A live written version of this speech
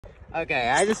Okay,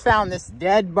 I just found this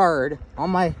dead bird on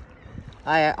my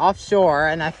offshore,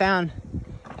 and I found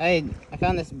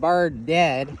this bird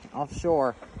dead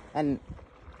offshore, and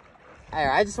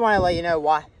I just want to let you know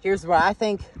why. Here's what I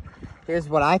think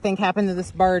happened to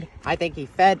this bird. I think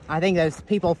those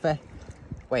people fed.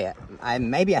 Wait,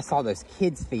 maybe I saw those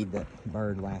kids feed the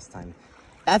bird last time.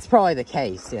 That's probably the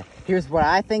case. Yeah. Here's what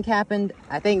I think happened.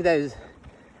 I think those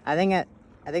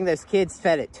kids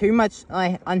fed it too much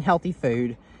unhealthy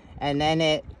food, and then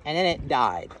it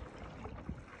died.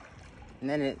 And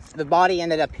then the body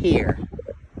ended up here.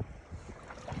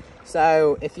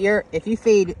 So if you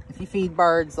feed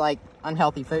birds like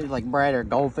unhealthy food like bread or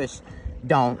goldfish,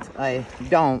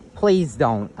 please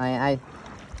don't. I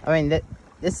mean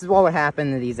this is what would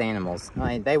happen to these animals.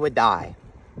 They would die.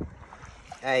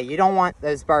 You don't want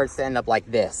those birds to end up like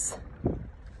this.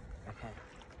 Okay.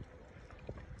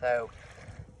 So,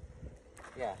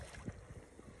 yeah.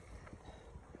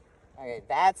 Okay,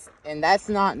 that's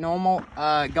not normal.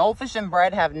 Goldfish and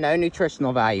bread have no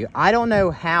nutritional value. I don't know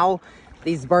how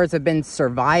these birds have been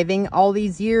surviving all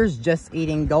these years just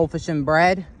eating goldfish and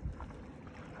bread.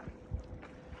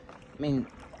 I mean,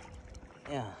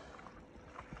 yeah.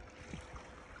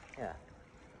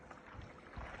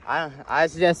 I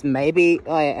suggest maybe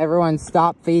everyone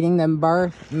stop feeding them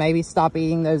birds. Maybe stop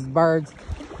eating those birds.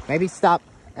 Maybe stop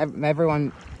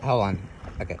everyone. Hold on.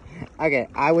 Okay.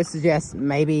 I would suggest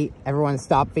maybe everyone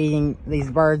stop feeding these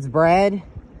birds bread.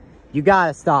 You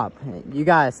gotta stop. They're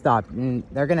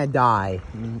gonna die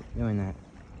doing that.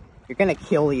 You're gonna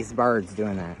kill these birds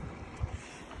doing that.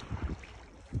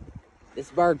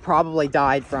 This bird probably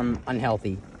died from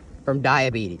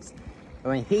diabetes. I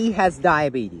mean, he has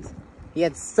diabetes. He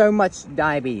had so much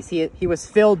diabetes. He was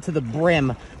filled to the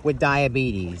brim with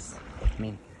diabetes. I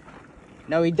mean,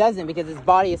 no, he doesn't, because his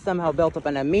body has somehow built up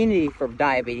an immunity for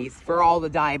diabetes, for all the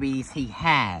diabetes he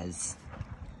has.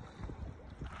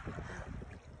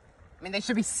 I mean, they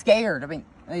should be scared. I mean,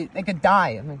 they could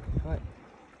die. I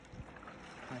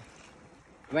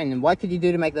mean, what could you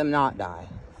do to make them not die?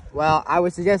 Well, I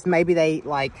would suggest maybe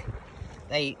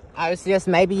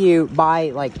you buy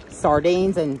like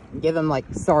sardines and give them like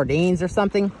sardines or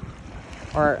something,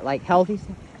 or like healthy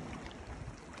stuff.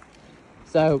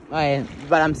 So,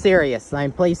 but I'm serious.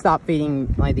 Please stop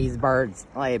feeding like these birds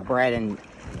like bread and.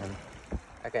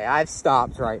 Okay, I've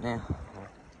stopped right now.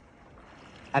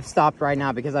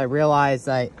 Because I realized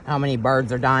how many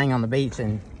birds are dying on the beach,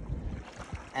 and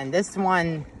this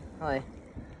one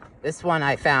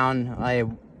I found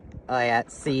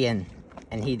at sea, and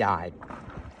he died.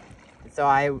 So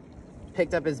I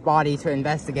picked up his body to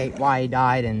investigate why he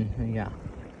died, and yeah.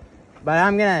 But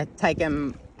I'm gonna take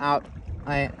him out,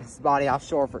 his body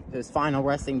offshore for his final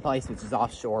resting place, which is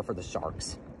offshore for the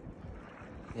sharks.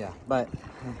 Yeah, but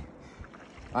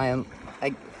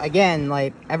again,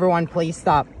 like, everyone, please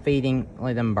stop feeding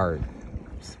them birds.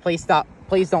 Please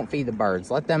don't feed the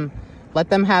birds. Let them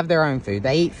have their own food.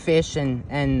 They eat fish and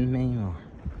many more.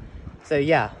 So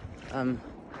yeah,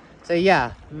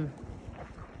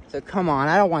 So come on,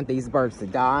 I don't want these birds to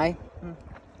die.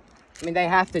 I mean, they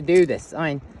have to do this.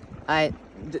 I mean,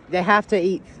 they have to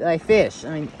eat fish.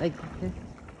 I mean,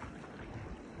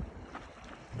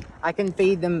 I can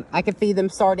feed them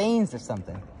sardines or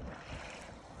something.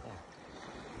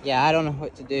 Yeah, I don't know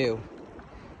what to do.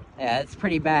 Yeah, it's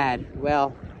pretty bad.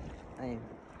 Well,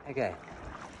 okay,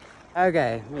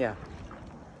 yeah.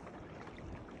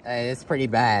 It's pretty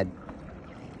bad.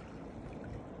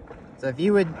 So if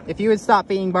you would stop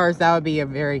feeding birds, that would be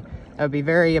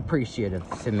very appreciative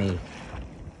to me.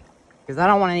 Because I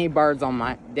don't want any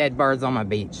dead birds on my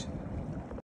beach.